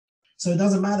So it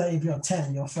doesn't matter if you're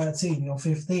 10, you're 13, you're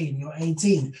 15, you're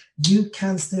 18, you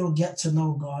can still get to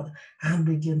know God and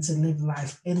begin to live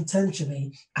life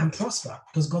intentionally and prosper,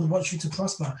 because God wants you to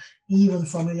prosper even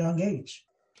from a young age.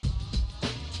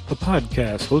 A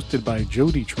podcast hosted by Joe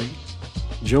Dietrich,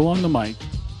 Joe on the Mic,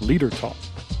 Leader Talk,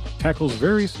 tackles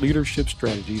various leadership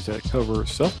strategies that cover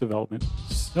self-development,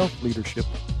 self-leadership,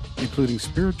 including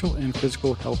spiritual and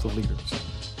physical health of leaders.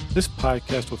 This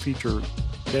podcast will feature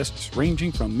guests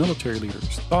ranging from military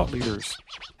leaders, thought leaders,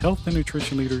 health and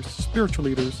nutrition leaders, spiritual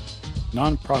leaders,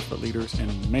 nonprofit leaders,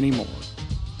 and many more.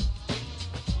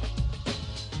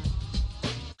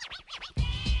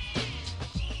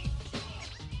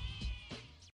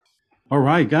 All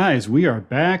right, guys, we are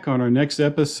back on our next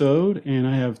episode, and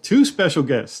I have two special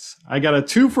guests. I got a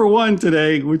 2-for-1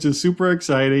 today, which is super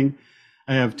exciting.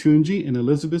 I have Tunji and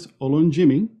Elizabeth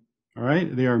Olujimi. All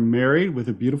right, they are married with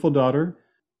a beautiful daughter,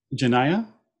 Janaya.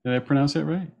 Did I pronounce that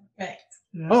right? Right.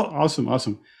 Yeah. Oh,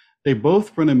 awesome. They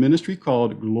both run a ministry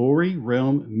called Glory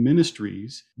Realm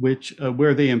Ministries, which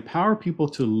where they empower people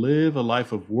to live a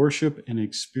life of worship and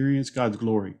experience God's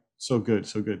glory. So good.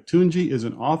 Tunji is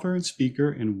an author and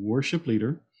speaker and worship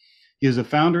leader. He is the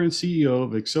founder and CEO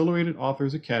of Accelerated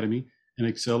Authors Academy and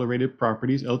Accelerated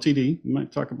Properties Ltd. We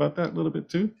might talk about that a little bit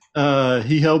too.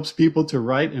 He helps people to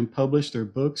write and publish their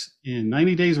books in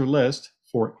 90 days or less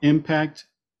for impact,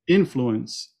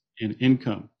 influence, and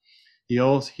income. He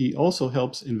also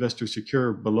helps investors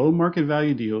secure below market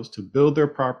value deals to build their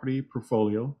property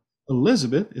portfolio.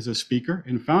 Elizabeth is a speaker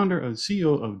and founder and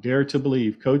CEO of Dare to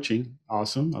Believe Coaching.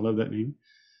 Awesome. I love that name.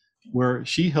 Where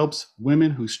she helps women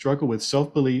who struggle with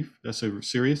self-belief, that's a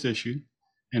serious issue,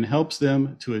 and helps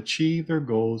them to achieve their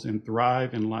goals and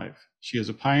thrive in life. She is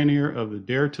a pioneer of the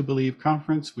Dare to Believe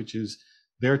conference, which is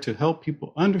there to help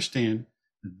people understand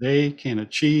that they can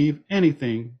achieve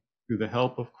anything through the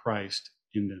help of Christ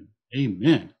in them.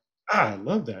 Amen. I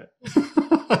love that.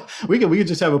 we could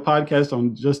just have a podcast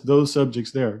on just those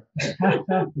subjects there.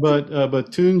 But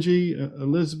Tunji,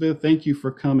 Elizabeth, thank you for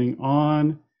coming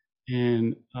on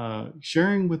and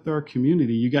sharing with our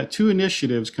community. You got two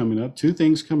things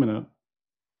coming up.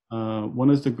 One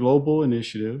is the Global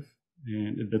Initiative,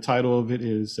 and the title of it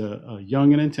is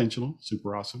Young and Intentional,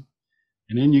 super awesome.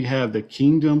 And then you have the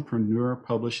Kingdompreneur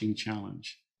Publishing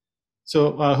Challenge.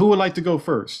 So who would like to go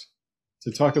first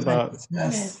to talk about?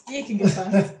 Yes. You can go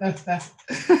first.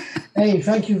 Hey,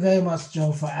 thank you very much,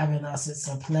 Joe, for having us. It's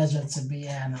a pleasure to be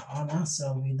here and an honor,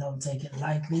 so we don't take it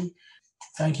lightly.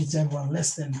 Thank you to everyone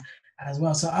listening as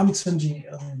well. So I'm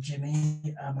Tunji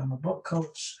Olujimi. I'm a book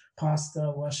coach,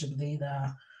 pastor, worship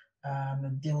leader, a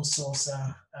deal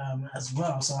sourcer as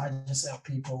well. So I just help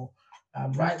people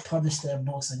write, publish their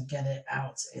books and get it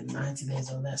out in 90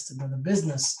 days or less to build a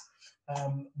business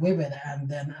with it. And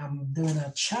then I'm doing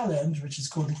a challenge, which is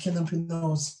called the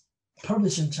Kingdompreneurs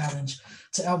Publishing Challenge,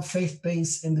 to help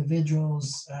faith-based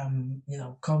individuals,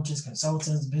 coaches,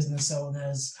 consultants, business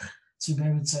owners, to be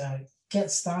able to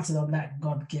get started on that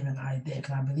God-given idea.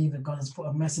 Because I believe that God has put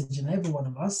a message in every one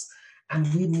of us, and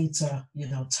we need to,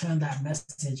 turn that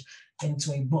message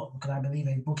into a book, because I believe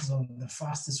a book is one of the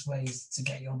fastest ways to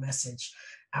get your message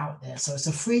out there. So it's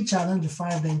a free challenge, a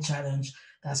 5-day challenge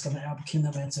that's going to help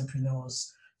kingdom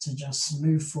entrepreneurs to just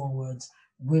move forward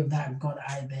with that God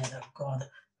idea that God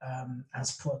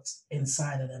has put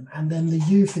inside of them. And then the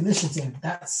youth initiative,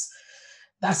 that's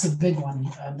a big one.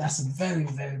 That's a very,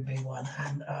 very big one.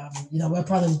 And, we're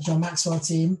part of the John Maxwell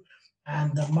team,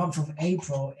 and the month of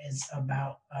April is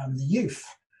about the youth.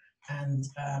 And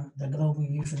the Global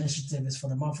Youth Initiative is for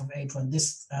the month of April. And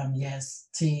this year's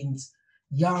themes,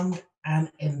 young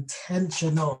and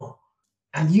intentional.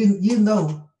 And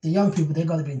the young people, they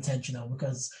got to be intentional,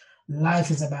 because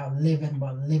life is about living,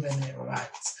 but living it right.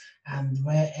 And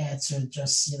we're here to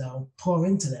just, pour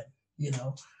into them,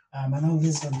 I know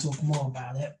Liz is going to talk more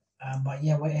about it, but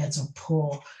yeah, we're here to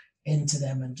pour into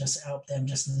them and just help them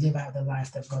just live out the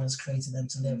life that God has created them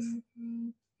to live.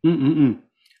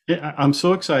 Yeah, I'm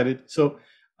so excited. So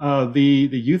the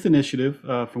youth initiative,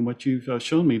 from what you've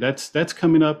shown me, that's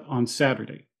coming up on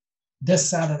Saturday. This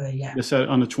Saturday, yeah. This Saturday,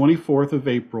 on the 24th of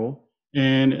April.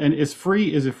 And it's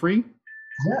free. Is it free?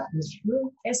 Yeah, it's free.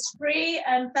 It's free,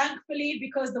 and thankfully,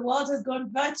 because the world has gone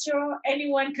virtual,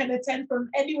 anyone can attend from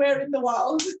anywhere in the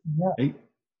world. Yeah.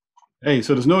 Hey,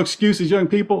 so there's no excuses, young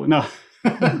people. No.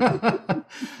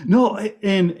 No,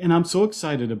 and I'm so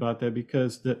excited about that,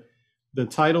 because the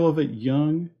title of it,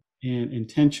 Young and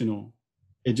Intentional,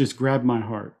 it just grabbed my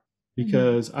heart,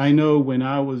 because I know when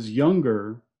I was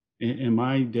younger, in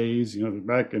my days,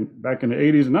 back in the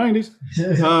 80s and 90s,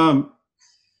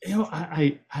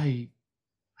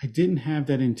 I didn't have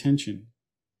that intention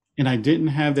And I didn't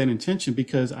have that intention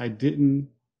because I didn't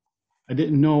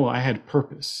know I had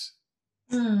purpose.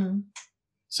 Mm.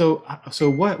 So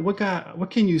what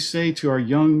can you say to our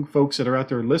young folks that are out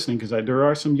there listening? Because there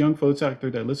are some young folks out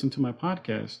there that listen to my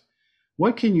podcast.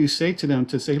 What can you say to them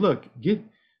to say, look,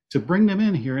 to bring them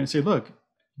in here and say, look,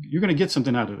 you're going to get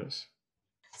something out of this?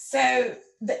 So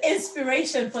the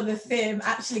inspiration for the theme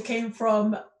actually came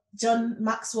from John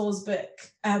Maxwell's book,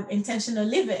 Intentional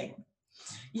Living.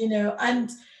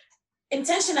 And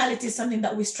intentionality is something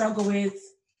that we struggle with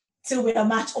till we are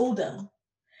much older.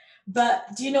 But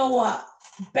do you know what?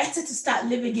 Better to start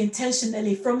living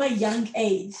intentionally from a young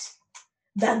age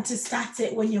than to start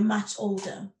it when you're much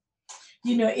older.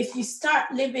 If you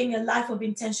start living a life of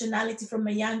intentionality from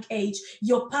a young age,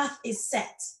 your path is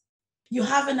set. You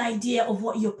have an idea of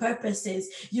what your purpose is.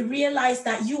 You realize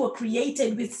that you were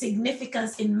created with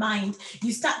significance in mind.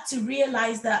 You start to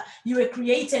realize that you were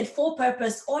created for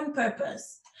purpose, on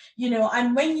purpose.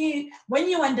 And when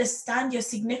you understand your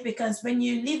significance, when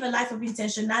you live a life of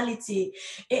intentionality,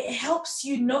 it helps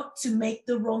you not to make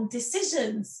the wrong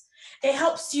decisions. It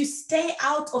helps you stay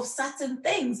out of certain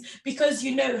things because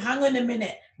hang on a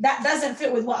minute, that doesn't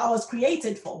fit with what I was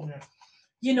created for.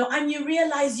 Yeah. And you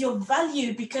realize your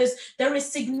value because there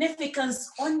is significance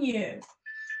on you.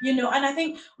 And I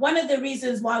think one of the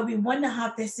reasons why we want to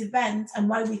have this event and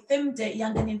why we themed it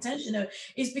Young and Intentional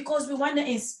is because we want to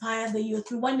inspire the youth.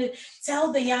 We want to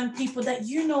tell the young people that,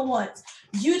 you know what,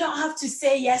 you don't have to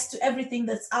say yes to everything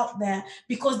that's out there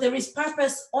because there is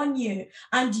purpose on you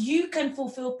and you can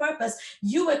fulfill purpose.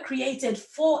 You were created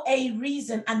for a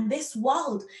reason and this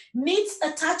world needs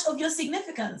a touch of your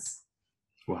significance.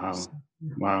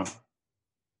 Wow.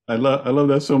 I love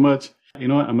that so much. You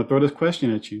know what? I'm gonna throw this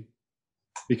question at you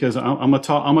because I'm gonna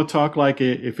talk like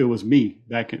if it was me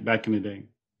back in the day.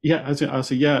 Yeah, I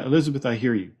say, yeah, Elizabeth, I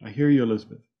hear you,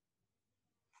 Elizabeth,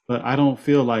 but I don't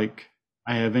feel like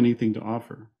I have anything to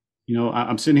offer.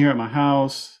 I'm sitting here at my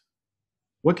house.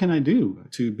 What can I do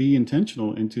to be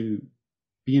intentional and to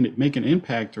make an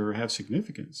impact or have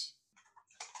significance?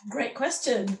 Great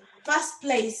question. First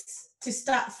place to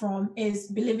start from is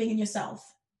believing in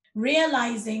yourself,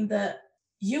 realizing that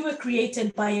you were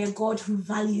created by a God who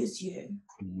values you.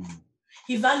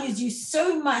 He values you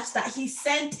so much that he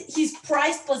sent his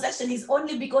prized possession, his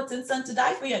only begotten son, to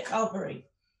die for you at Calvary.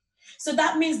 So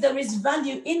that means there is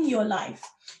value in your life,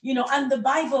 and the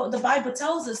Bible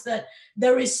tells us that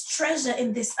there is treasure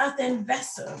in this earthen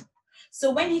vessel.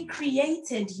 So when he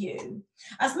created you,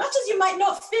 as much as you might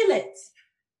not feel it,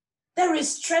 there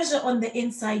is treasure on the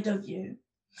inside of you.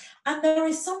 And there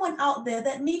is someone out there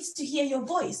that needs to hear your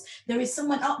voice. There is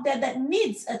someone out there that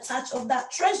needs a touch of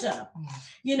that treasure,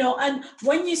 and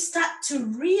when you start to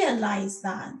realize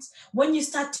that, when you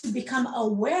start to become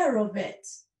aware of it,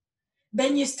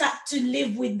 then you start to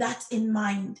live with that in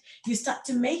mind. You start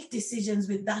to make decisions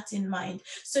with that in mind.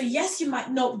 So yes, you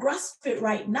might not grasp it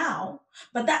right now,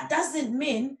 but that doesn't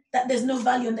mean that there's no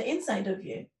value on the inside of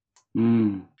you.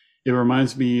 It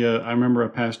reminds me, I remember a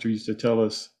pastor used to tell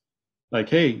us, like,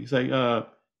 hey, he's like,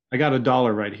 I got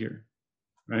 $1 right here,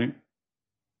 right?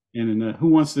 And who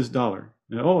wants this $1?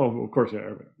 And, oh, of course,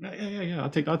 yeah. I'll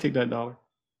take that $1.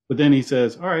 But then he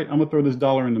says, all right, I'm gonna throw this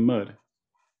 $1 in the mud.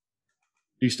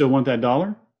 Do you still want that $1?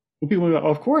 Well, people are like,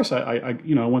 of course, I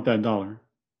want that $1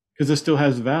 because it still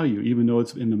has value, even though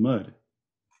it's in the mud.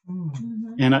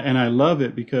 Mm-hmm. And I love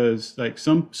it because, like,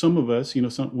 some of us,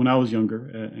 when I was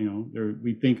younger,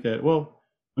 we think that, well,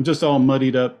 I'm just all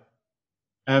muddied up.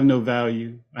 I have no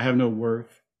value. I have no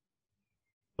worth.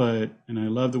 And I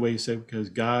love the way you said, because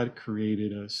God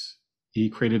created us. He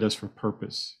created us for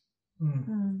purpose.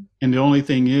 Mm-hmm. And the only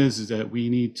thing is that we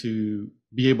need to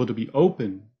be able to be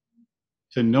open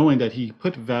to knowing that he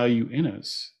put value in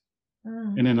us,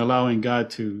 and then allowing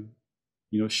God to,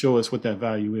 show us what that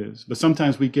value is. But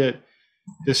sometimes we get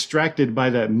distracted by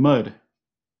that mud.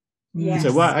 Yes. You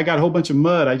say, well, I got a whole bunch of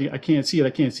mud. I can't see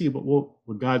it.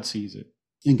 But God sees it.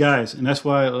 And guys, and that's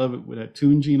why I love it with that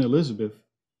Tunji and Elizabeth,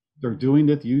 they're doing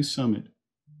the Youth Summit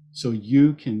so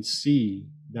you can see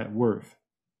that worth.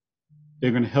 They're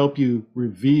going to help you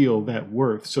reveal that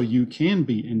worth so you can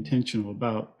be intentional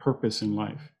about purpose in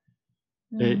life.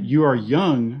 That you are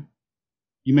young,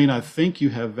 you may not think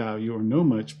you have value or know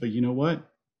much, but you know what?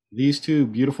 These two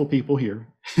beautiful people here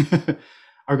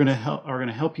are going to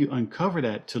help you uncover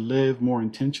that to live more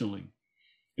intentionally.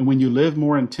 And when you live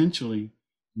more intentionally,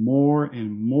 more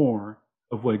and more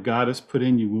of what God has put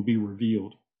in you will be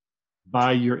revealed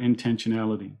by your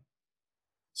intentionality.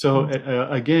 So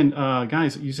again,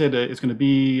 guys, you said it's going to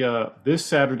be this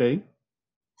Saturday,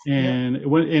 And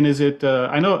what? And is it?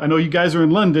 I know you guys are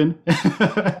in London.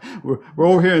 we're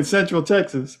over here in Central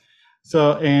Texas.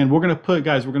 So, and we're gonna put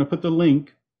the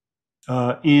link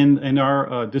in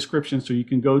our description, so you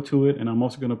can go to it. And I'm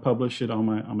also gonna publish it on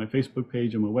my Facebook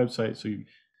page and my website. So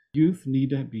youth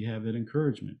need to have that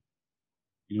encouragement.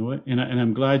 You know what? And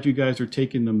I'm glad you guys are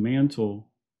taking the mantle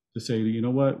to say, you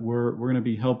know what, we're gonna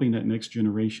be helping that next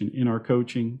generation in our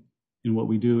coaching, in what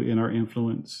we do, in our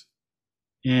influence.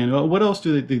 And what else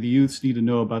do the youths need to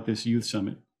know about this youth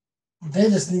summit? They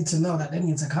just need to know that they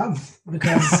need to come,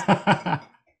 because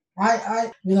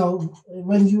I,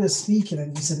 when you were speaking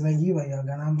and you said when you were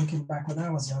younger, and I'm looking back when I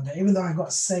was younger, even though I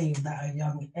got saved at a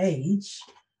young age,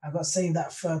 I got saved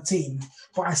at 13,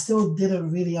 but I still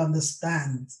didn't really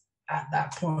understand at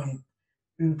that point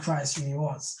who Christ really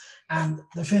was. And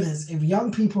the thing is, if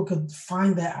young people could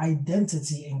find their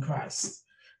identity in Christ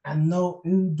and know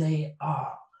who they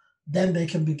are, then they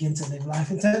can begin to live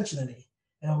life intentionally.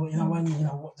 When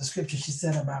what the scripture she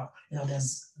said about,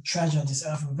 there's treasure in this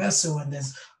earthen vessel, and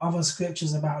there's other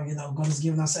scriptures about, God has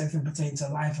given us everything pertaining to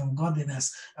life and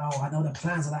godliness. Oh, I know the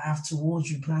plans that I have towards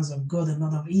you, plans of good and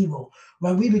not of evil.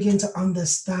 When we begin to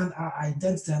understand our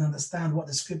identity and understand what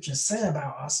the scriptures say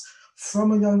about us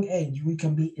from a young age, we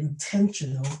can be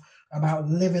intentional about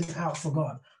living out for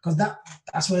God, because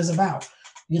that's what it's about.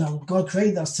 God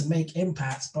created us to make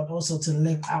impact, but also to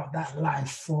live out that life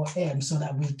for Him so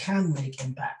that we can make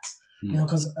impact.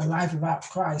 Because a life without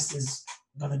Christ is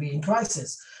going to be in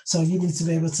crisis. So you need to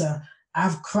be able to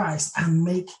have Christ and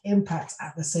make impact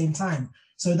at the same time.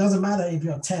 So it doesn't matter if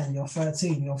you're 10, you're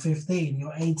 13, you're 15,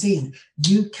 you're 18,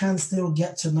 you can still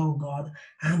get to know God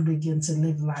and begin to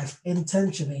live life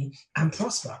intentionally and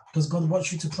prosper, because God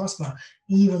wants you to prosper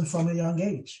even from a young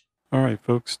age. All right,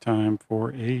 folks, time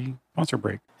for a sponsor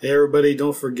break. Hey, everybody,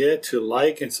 don't forget to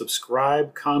like and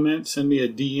subscribe, comment, send me a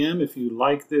DM if you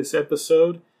like this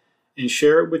episode, and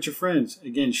share it with your friends.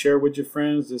 Again, share it with your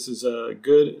friends. This is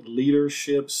good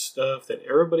leadership stuff that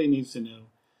everybody needs to know.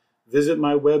 Visit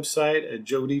my website at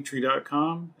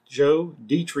joedetrie.com,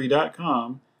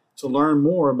 joedetrie.com, to learn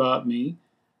more about me.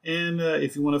 And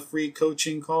if you want a free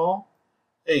coaching call,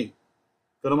 hey,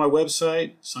 go to my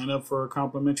website, sign up for a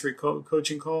complimentary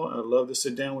coaching call. I'd love to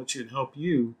sit down with you and help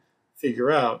you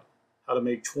figure out how to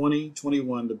make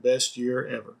 2021 the best year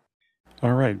ever.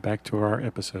 All right, back to our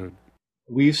episode.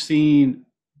 We've seen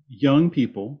young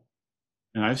people,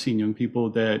 and I've seen young people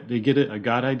that they get a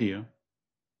God idea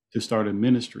to start a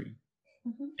ministry.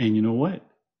 Mm-hmm. And you know what?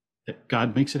 That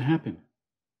God makes it happen.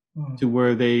 To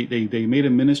where they made a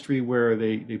ministry where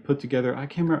they put together, I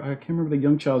can't remember the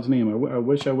young child's name. I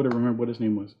wish I would have remembered what his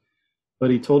name was. But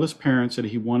he told his parents that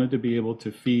he wanted to be able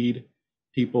to feed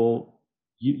people,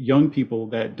 young people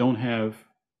that don't have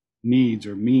needs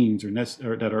or means, or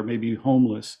that are maybe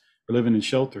homeless or living in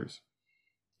shelters.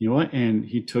 You know what? And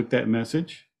he took that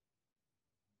message,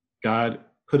 God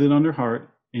put it on their heart,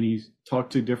 and he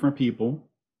talked to different people,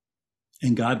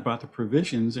 and God brought the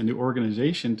provisions and the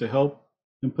organization to help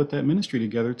and put that ministry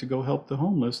together to go help the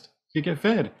homeless to get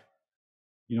fed.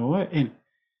 You know what? And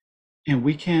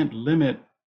we can't limit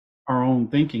our own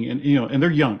thinking. And and they're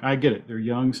young. I get it. They're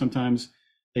young. Sometimes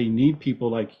they need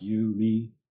people like you, me,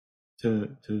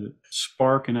 to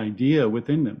spark an idea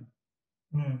within them.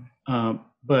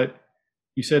 But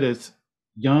you said it's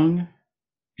young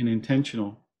and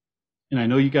intentional. And I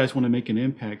know you guys want to make an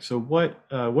impact. So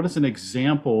what is an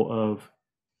example of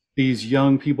these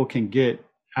young people can get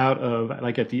out of,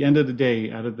 like, at the end of the day,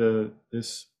 out of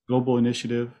this global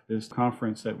initiative, this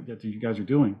conference that you guys are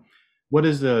doing? What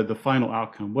is the final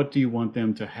outcome? What do you want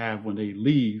them to have when they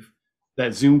leave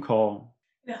that Zoom call?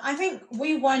 I think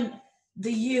we want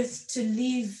the youth to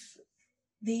leave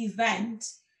the event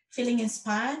feeling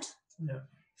inspired,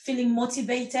 feeling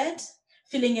motivated,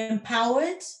 feeling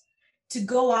empowered to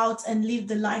go out and live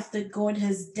the life that God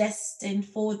has destined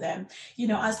for them.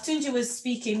 As Tunji was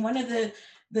speaking, one of the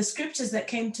scriptures that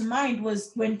came to mind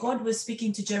was when God was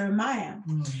speaking to Jeremiah.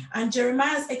 And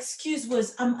Jeremiah's excuse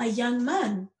was, I'm a young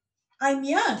man. I'm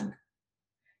young.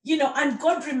 And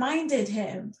God reminded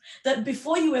him that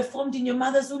before you were formed in your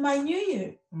mother's womb, I knew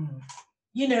you.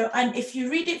 And if you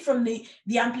read it from the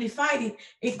Amplified,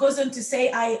 it goes on to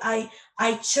say,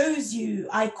 I chose you,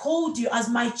 I called you as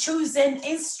my chosen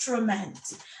instrument.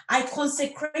 I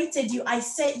consecrated you, I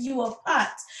set you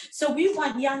apart. So we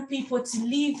want young people to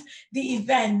leave the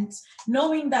event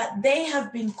knowing that they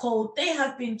have been called, they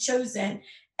have been chosen.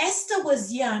 Esther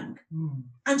was young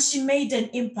and she made an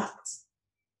impact.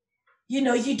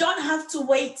 You don't have to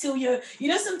wait till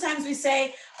sometimes we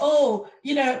say,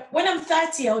 when I'm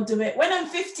 30, I'll do it. When I'm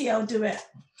 50, I'll do it.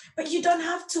 But you don't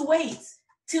have to wait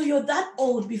till you're that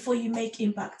old before you make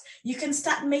impact. You can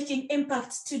start making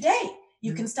impact today.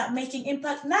 You can start making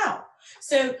impact now.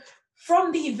 So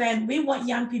from the event, we want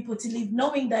young people to leave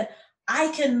knowing that I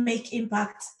can make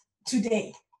impact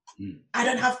today. I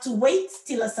don't have to wait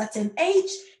till a certain age,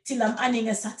 till I'm earning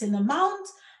a certain amount.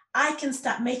 I can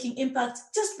start making impact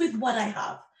just with what I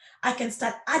have. I can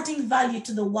start adding value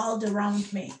to the world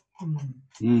around me.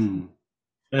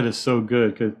 That is so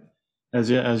good. Because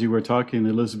as you were talking,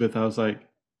 Elizabeth, I was like,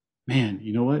 man,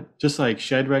 you know what? Just like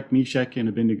Shadrach, Meshach, and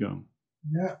Abednego.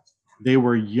 Yeah. They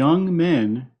were young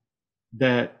men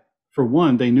that, for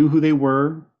one, they knew who they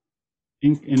were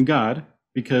in God,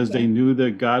 because they knew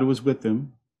that God was with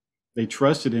them. They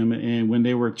trusted him. And when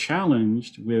they were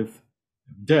challenged with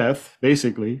death,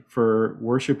 basically, for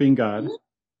worshiping God,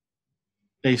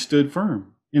 they stood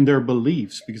firm in their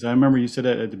beliefs. Because I remember you said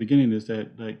that at the beginning, is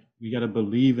that like we got to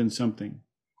believe in something.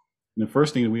 And the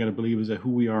first thing that we got to believe is that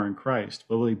who we are in Christ.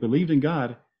 But they believed in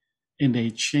God, and they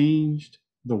changed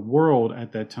the world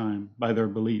at that time by their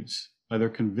beliefs, by their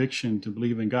conviction to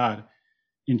believe in God,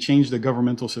 and changed the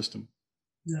governmental system.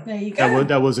 Yeah. There you go.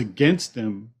 That was against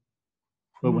them.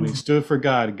 But when they stood for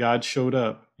God, God showed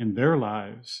up in their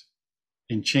lives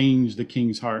and changed the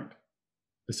king's heart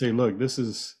to say, look, this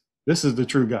is the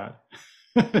true God,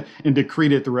 and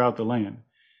decreed it throughout the land.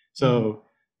 So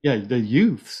yeah, the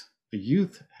youth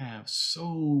have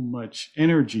so much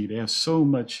energy. They have so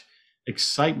much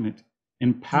excitement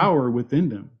and power within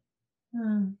them.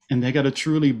 And they got to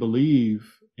truly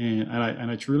believe. And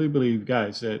I truly believe,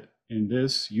 guys, that in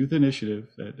this youth initiative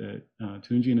that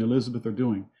Tunji and Elizabeth are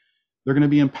doing, they're going to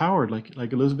be empowered,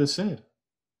 like Elizabeth said.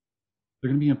 They're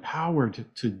going to be empowered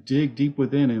to dig deep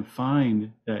within and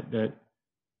find that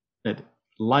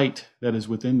light that is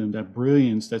within them, that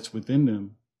brilliance that's within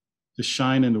them, to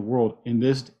shine in the world in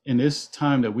this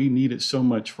time that we need it so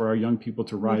much for our young people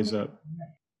to rise up.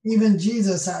 Even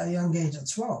Jesus, at a young age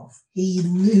of 12, he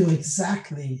knew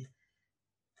exactly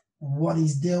what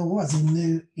his deal was. He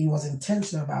knew, he was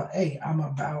intentional about, hey, I'm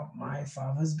about my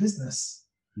Father's business.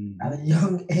 At a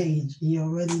young age, he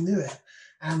already knew it.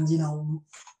 And,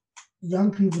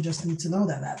 young people just need to know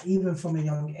that even from a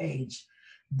young age,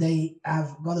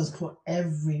 God has put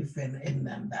everything in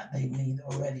them that they need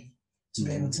already to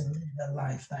be able to live the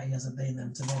life that he has ordained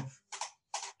them to live.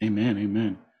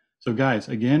 Amen. So guys,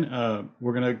 again,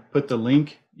 we're going to put the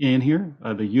link in here.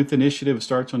 The youth initiative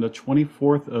starts on the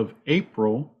 24th of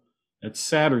April. That's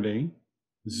Saturday.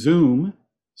 Zoom.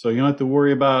 So you don't have to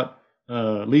worry about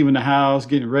leaving the house,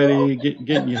 getting ready,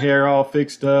 getting your hair all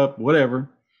fixed up,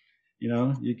 whatever.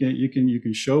 You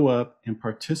can show up and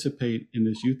participate in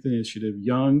this youth initiative,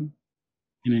 young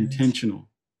and intentional.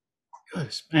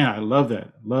 Goodness, man, I love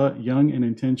that. Young and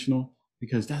intentional,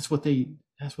 because that's what they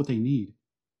need.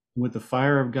 And with the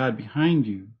fire of God behind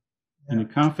you, and the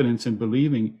confidence in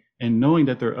believing and knowing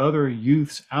that there are other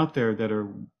youths out there that are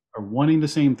wanting the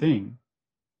same thing.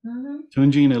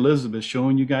 Tunji and Elizabeth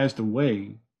showing you guys the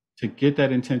way to get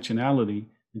that intentionality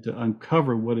and to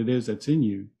uncover what it is that's in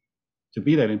you to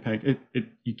be that impact.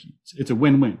 It's a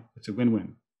win-win. It's a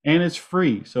win-win, and it's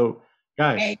free. So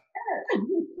guys,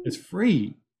 it's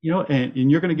free,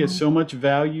 and you're going to get so much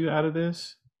value out of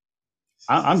this.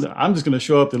 I'm just going to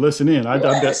show up to listen in. Hey,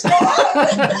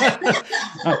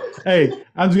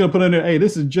 I'm just going to put in there, hey,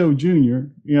 this is Joe Jr.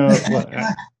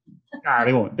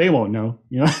 They won't know.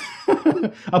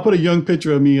 I'll put a young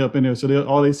picture of me up in there, so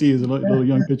all they see is a little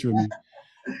young picture of me.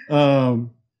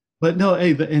 But no,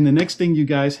 hey, and the next thing you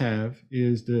guys have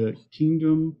is the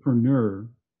Kingdompreneur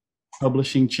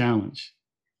Publishing Challenge.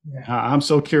 I'm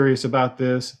so curious about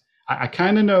this. I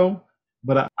kind of know,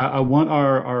 but I want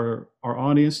our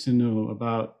audience to know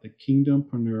about the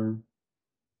Kingdompreneur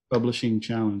Publishing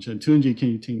Challenge. And Tunji,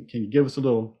 can you give us a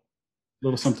little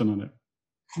something on it?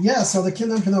 Yeah, so the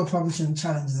Kingdompreneur Publishing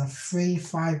Challenge is a free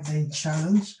 5-day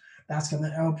challenge that's going to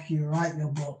help you write your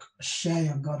book, share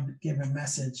your God-given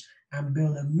message, and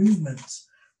build a movement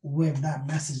with that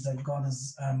message that God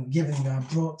has given you. I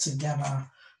brought together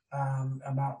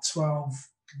about 12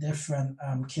 different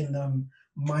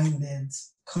kingdom-minded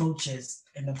coaches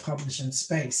in the publishing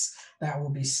space that will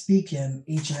be speaking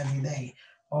each and every day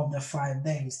of the 5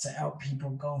 days to help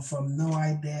people go from no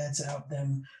idea to help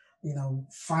them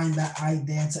find that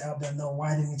idea, to help them know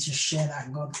why they need to share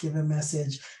that God-given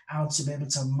message, how to be able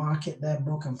to market their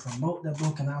book and promote the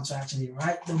book, and how to actually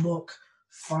write the book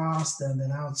fast, and then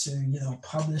how to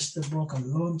publish the book and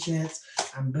launch it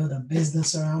and build a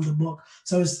business around the book.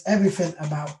 So it's everything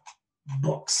about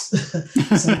books.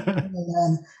 So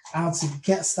learn how to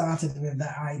get started with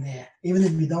that idea. Even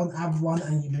if you don't have one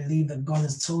and you believe that God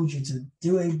has told you to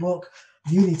do a book,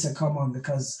 you need to come on,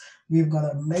 because We've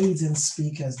got amazing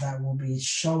speakers that will be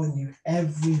showing you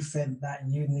everything that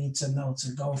you need to know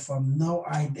to go from no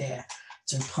idea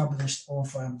to published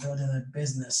author and building a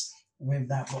business with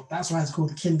that book. That's why it's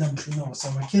called Kingdompreneurs.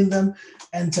 So we're kingdom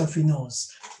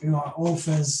entrepreneurs who are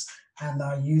authors and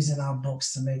are using our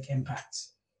books to make impact.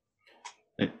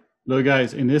 Look,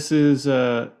 guys, and this is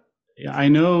I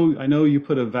know you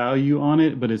put a value on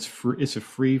it, but it's free. It's a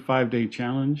free 5-day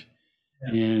challenge.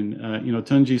 Yeah. And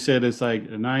Tunji said it's like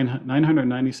a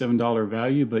 $997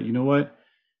 value, but you know what,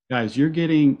 guys, you're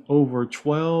getting over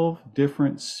 12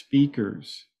 different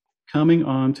speakers coming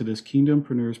on to this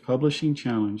Kingdompreneurs Publishing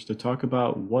Challenge to talk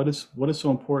about what is so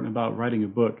important about writing a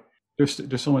book.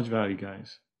 There's so much value,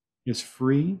 guys. It's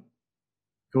free.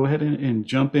 Go ahead and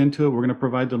jump into it. We're going to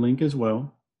provide the link as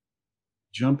well.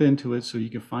 Jump into it so you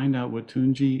can find out what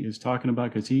Tunji is talking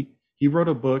about, because he wrote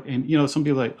a book, and some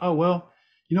people are like, oh well,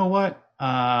 you know what?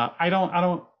 I don't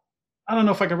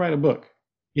know if I can write a book.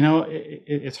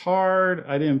 It's hard.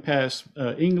 I didn't pass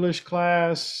English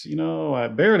class. I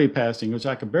barely passed English.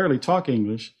 I could barely talk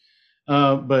English.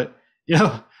 But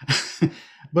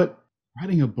but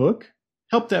writing a book,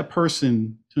 help that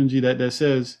person, Tunji, that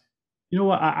says, you know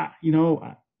what?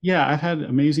 I've had an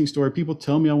amazing story. People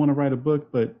tell me I want to write a book,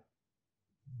 but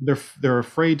they're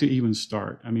afraid to even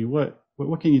start. I mean,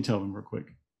 what can you tell them real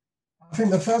quick? I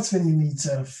think the first thing you need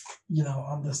to,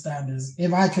 understand is,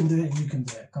 if I can do it, you can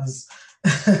do it. Because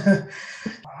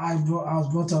I was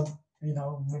brought up,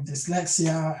 with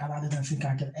dyslexia, and I didn't think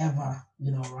I could ever,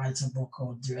 write a book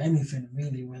or do anything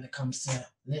really when it comes to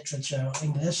literature or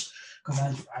English, because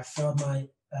I failed my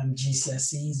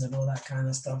GCSEs and all that kind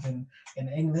of stuff in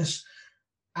English.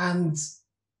 And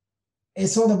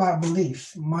it's all about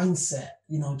belief, mindset,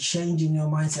 changing your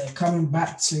mindset, coming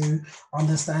back to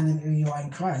understanding who you are in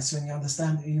Christ. When you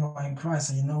understand who you are in Christ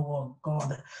and you know what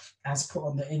God has put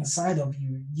on the inside of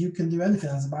you, you can do anything.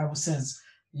 As the Bible says,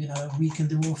 we can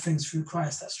do all things through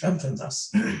Christ that strengthens us.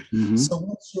 Mm-hmm. So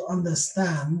once you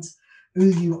understand who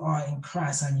you are in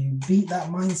Christ and you beat that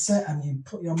mindset and you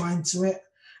put your mind to it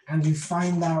and you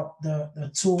find out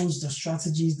the tools, the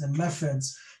strategies, the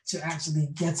methods to actually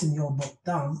getting your book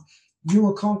done, you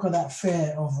will conquer that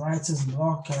fear of writer's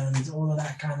block and all of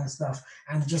that kind of stuff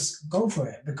and just go for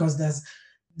it. Because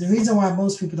the reason why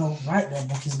most people don't write their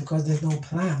book is because there's no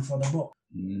plan for the book.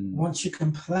 Once you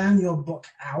can plan your book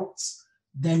out,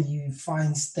 then you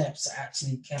find steps to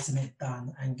actually getting it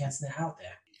done and getting it out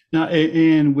there. Now,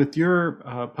 and with your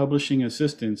publishing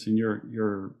assistance in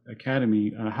your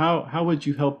academy, how would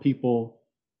you help people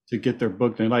to get their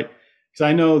book done? Like, because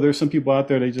I know there's some people out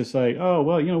there, they just say, oh,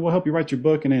 well, we'll help you write your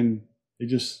book, and then they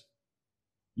just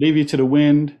leave you to the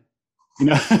wind,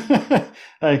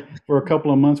 like for a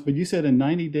couple of months. But you said in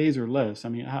 90 days or less. I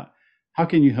mean, how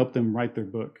can you help them write their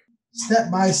book? Step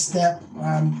by step,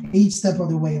 each step of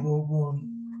the way, we'll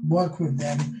work with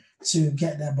them to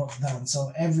get their book done.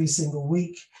 So every single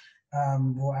week,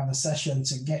 we'll have a session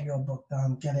to get your book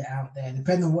done, get it out there.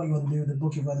 Depending on what you want to do with the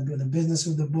book, if you want to build a business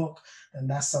with the book, then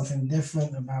that's something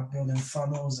different about building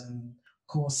funnels and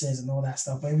courses and all that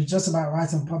stuff. But if it's just about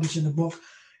writing and publishing the book,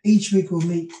 each week we'll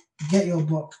meet, get your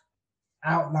book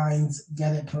outlined,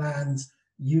 get it planned,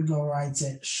 you go write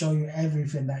it, show you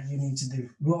everything that you need to do.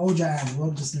 We'll hold your hand, we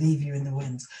won't just leave you in the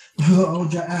wind. We'll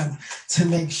hold your hand to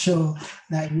make sure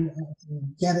that you actually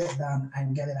get it done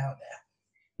and get it out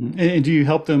there. And do you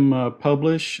help them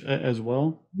publish as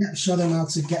well? Yeah, show them how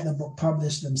to get the book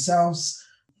published themselves,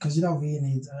 because you don't really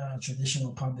need a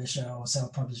traditional publisher or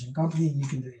self-publishing company. You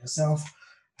can do it yourself,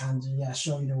 and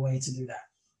show you the way to do that.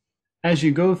 As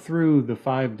you go through the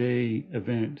 5-day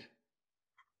event,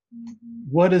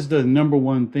 what is the number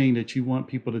one thing that you want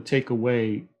people to take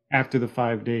away after the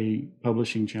 5-day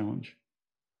publishing challenge?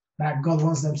 That God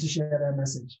wants them to share their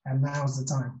message, and now's the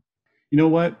time. You know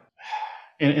what?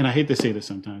 And I hate to say this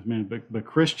sometimes, man, but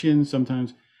Christians,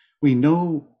 sometimes we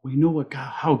know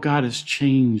how God has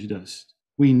changed us.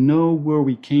 We know where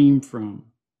we came from.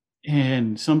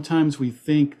 And sometimes we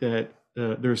think that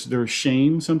there's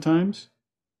shame sometimes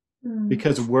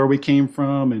because of where we came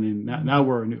from. And now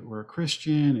we're a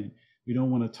Christian and we don't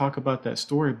want to talk about that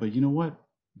story. But you know what?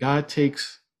 God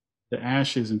takes the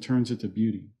ashes and turns it to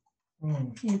beauty.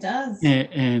 He does.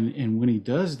 And when he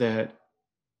does that,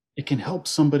 it can help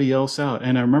somebody else out.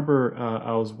 And I remember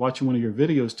I was watching one of your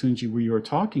videos, Tunji, where you were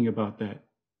talking about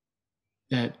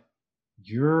that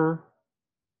your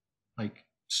like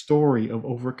story of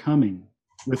overcoming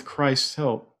with Christ's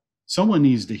help, someone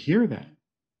needs to hear that.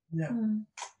 Yeah.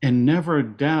 And never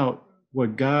doubt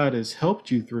what God has helped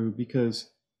you through, because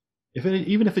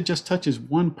even if it just touches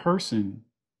one person,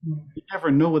 you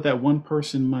never know what that one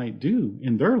person might do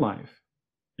in their life.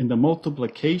 and the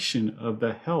multiplication of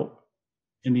the help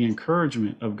and the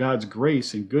encouragement of God's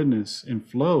grace and goodness and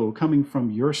flow coming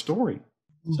from your story.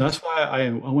 So that's why I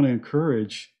want to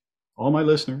encourage all my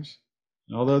listeners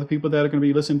and all the other people that are going to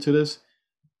be listening to this.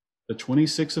 The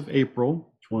 26th of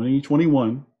April,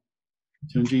 2021,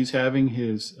 Tunji's having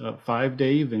his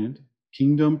 5-day event,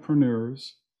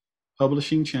 Kingdompreneurs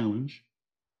Publishing Challenge.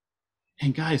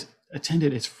 And guys, attend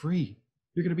it. It's free.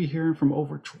 You're going to be hearing from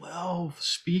over 12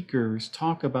 speakers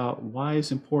talk about why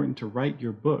it's important to write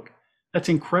your book. That's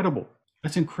incredible.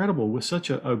 That's incredible, with such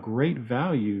a great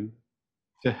value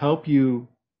to help you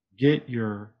get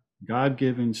your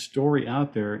God-given story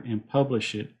out there and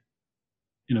publish it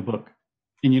in a book.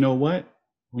 And you know what?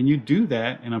 When you do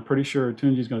that, and I'm pretty sure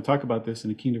Tunji is going to talk about this in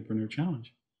the Kingdompreneur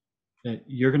Challenge, that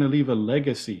you're going to leave a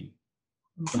legacy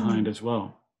behind as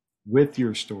well with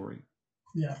your story.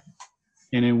 Yeah.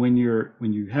 And then when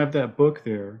you have that book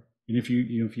there, and if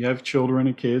you have children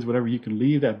and kids, whatever, you can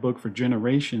leave that book for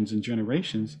generations and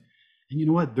generations. And you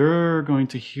know what? They're going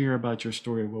to hear about your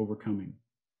story of overcoming.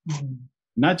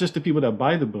 Not just the people that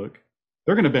buy the book,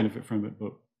 they're going to benefit from it,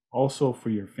 but also for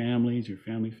your families, your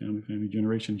family,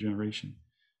 generation,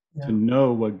 to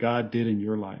know what God did in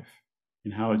your life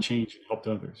and how it changed and helped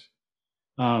others.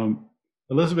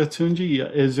 Elizabeth, Tunji,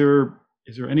 is there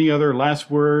any other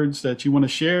last words that you want to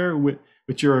share with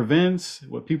your events,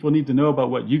 what people need to know about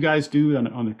what you guys do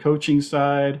on the coaching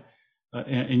side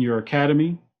and your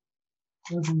academy?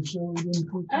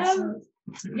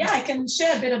 Yeah, I can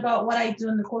share a bit about what I do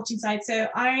on the coaching side. So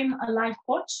I'm a life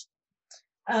coach.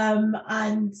 And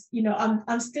I'm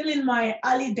still in my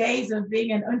early days of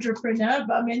being an entrepreneur,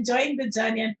 but I'm enjoying the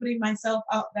journey and putting myself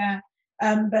out there.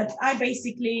 But I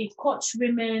basically coach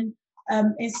women,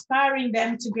 inspiring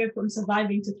them to go from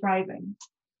surviving to thriving.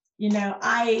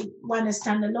 I want to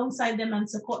stand alongside them and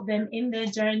support them in their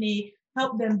journey,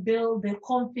 help them build their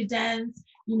confidence,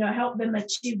 help them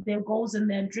achieve their goals and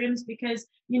their dreams, because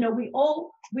we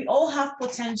all have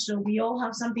potential. We all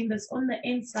have something that's on the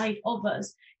inside of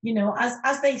us.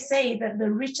 As they say, that the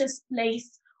richest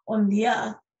place on the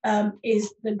earth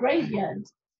is the graveyard,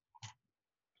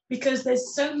 because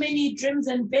there's so many dreams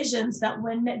and visions that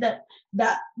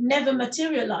that never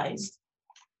materialized.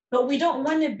 But we don't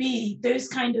want to be those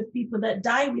kind of people that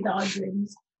die with our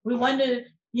dreams. We want to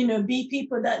be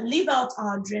people that live out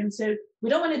our dreams. So we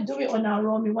don't want to do it on our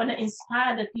own. We want to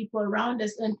inspire the people around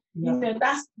us. And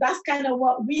that's kind of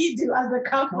what we do as a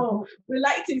couple. We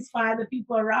like to inspire the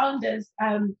people around us.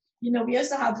 We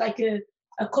also have like a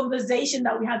conversation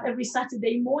that we have every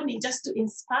Saturday morning just to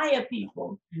inspire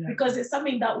people, because it's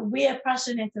something that we're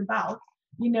passionate about.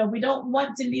 We don't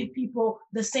want to leave people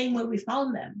the same way we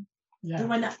found them. We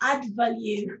want to add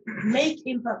value, make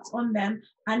impact on them,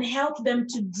 and help them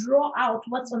to draw out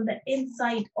what's on the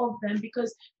inside of them,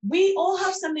 because we all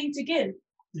have something to give.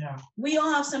 We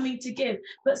all have something to give,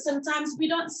 but sometimes we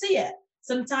don't see it.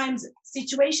 Sometimes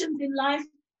situations in life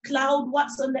cloud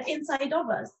what's on the inside of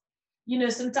us.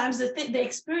 Sometimes the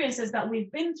experiences that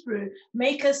we've been through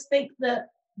make us think that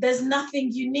there's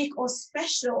nothing unique or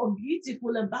special or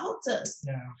beautiful about us.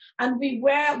 And we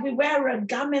wear a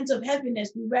garment of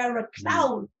heaviness. We wear a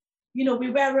cloud.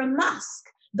 We wear a mask.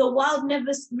 The world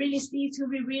never really sees who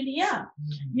we really are.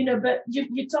 But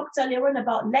you talked earlier on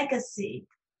about legacy.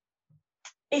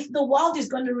 If the world is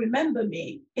going to remember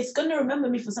me, it's going to remember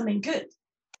me for something good.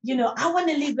 I want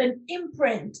to leave an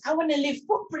imprint. I want to leave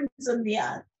footprints on the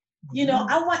earth.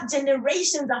 I want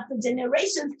generations after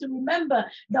generations to remember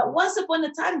that once upon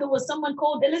a time there was someone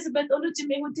called Elizabeth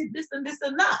Olujimi who did this and this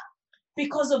and that,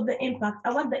 because of the impact.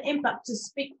 I want the impact to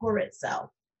speak for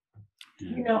itself.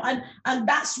 And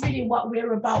that's really what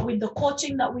we're about with the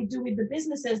coaching that we do, with the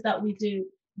businesses that we do.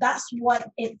 That's what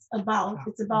it's about.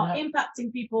 It's about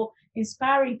impacting people,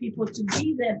 inspiring people to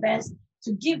be their best,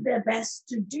 to give their best,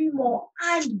 to do more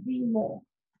and be more.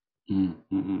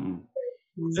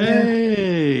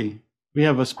 Hey, we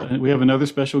have another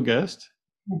special guest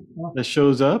that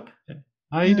shows up.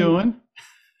 How you doing?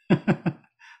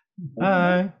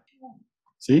 Hi.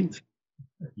 See,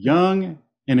 young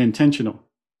and intentional.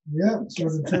 She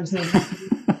was intentional.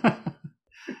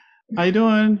 How you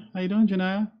doing?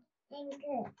 Janaya? I'm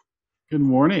good. Good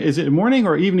morning. Is it morning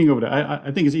or evening over there?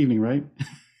 I think it's evening, right?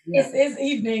 It's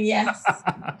evening, yes.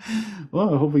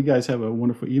 Well, I hope you guys have a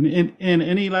wonderful evening. And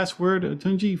any last word,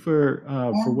 Tunji, for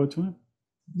what time?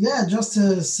 Yeah, just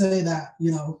to say that,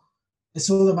 it's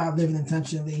all about living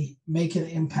intentionally, making an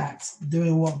impact,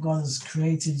 doing what God has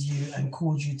created you and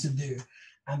called you to do.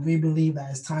 And we believe that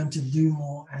it's time to do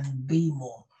more and be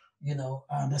more.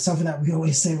 There's something that we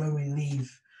always say when we leave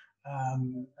a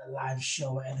live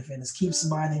show or anything. Just keep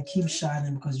smiling, keep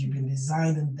shining, because you've been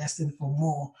designed and destined for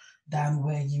more than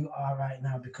where you are right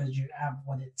now, because you have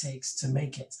what it takes to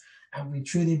make it. And we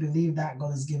truly believe that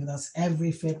God has given us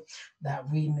everything that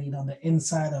we need on the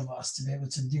inside of us to be able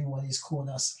to do what He's called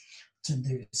us to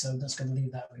do. So I'm just going to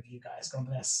leave that with you guys. God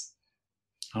bless.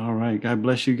 All right. God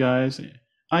bless you guys.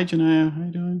 Hi, Janaya. How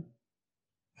you doing?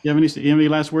 You have any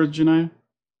last words, Janaya?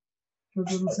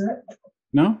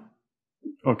 No?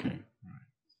 Okay.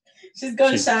 She's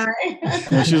gone shy.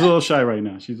 No, she's a little shy right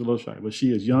now. She's a little shy, but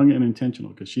she is young and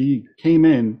intentional because she came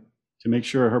in to make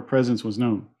sure her presence was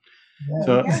known. Yeah.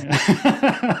 So,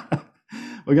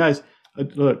 well, guys,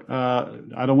 look,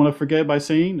 I don't want to forget by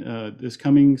saying this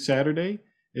coming Saturday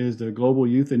is the Global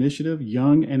Youth Initiative,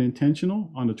 Young and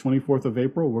Intentional, on the 24th of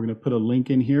April. We're going to put a link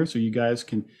in here so you guys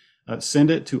can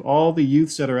send it to all the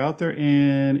youths that are out there.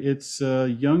 And it's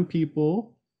young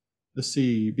people, let's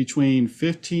see, between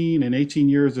 15 and 18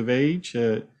 years of age.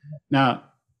 Now,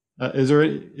 is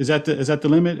that the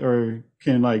limit, or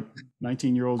can like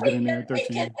 19-year-olds get in there? 13.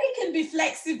 They can be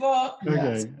flexible.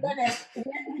 Okay.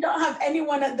 We don't have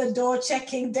anyone at the door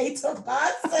checking date of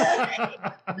birth.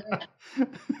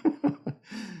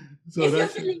 So if you're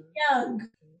feeling young.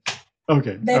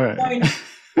 Okay. All right.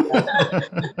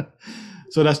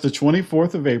 So that's the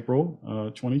 24th of April,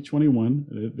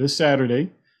 2021, this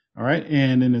Saturday. All right.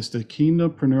 And then it's the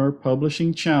Kingdompreneur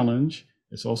Publishing Challenge.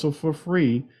 It's also for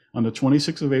free on the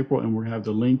 26th of April. And we'll have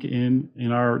the link in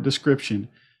our description.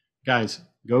 Guys,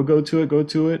 go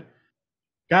to it.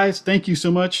 Guys, thank you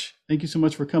so much. Thank you so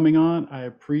much for coming on. I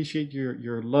appreciate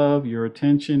your love, your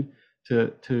attention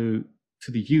to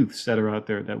the youths that are out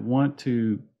there that want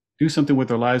to do something with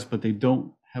their lives, but they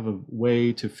don't have a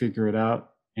way to figure it out.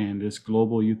 And this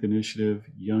Global Youth Initiative,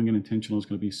 Young and Intentional, is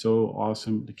going to be so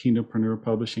awesome. The Kingdompreneur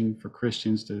Publishing for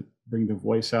Christians to bring the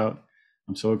voice out.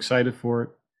 I'm so excited for it.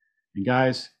 And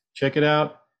guys, check it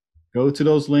out. Go to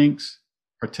those links,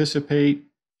 participate,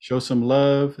 show some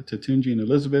love to Tunji and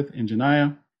Elizabeth and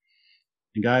Janaya.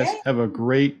 And guys, have a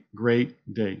great, great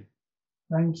day.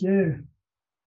 Thank you.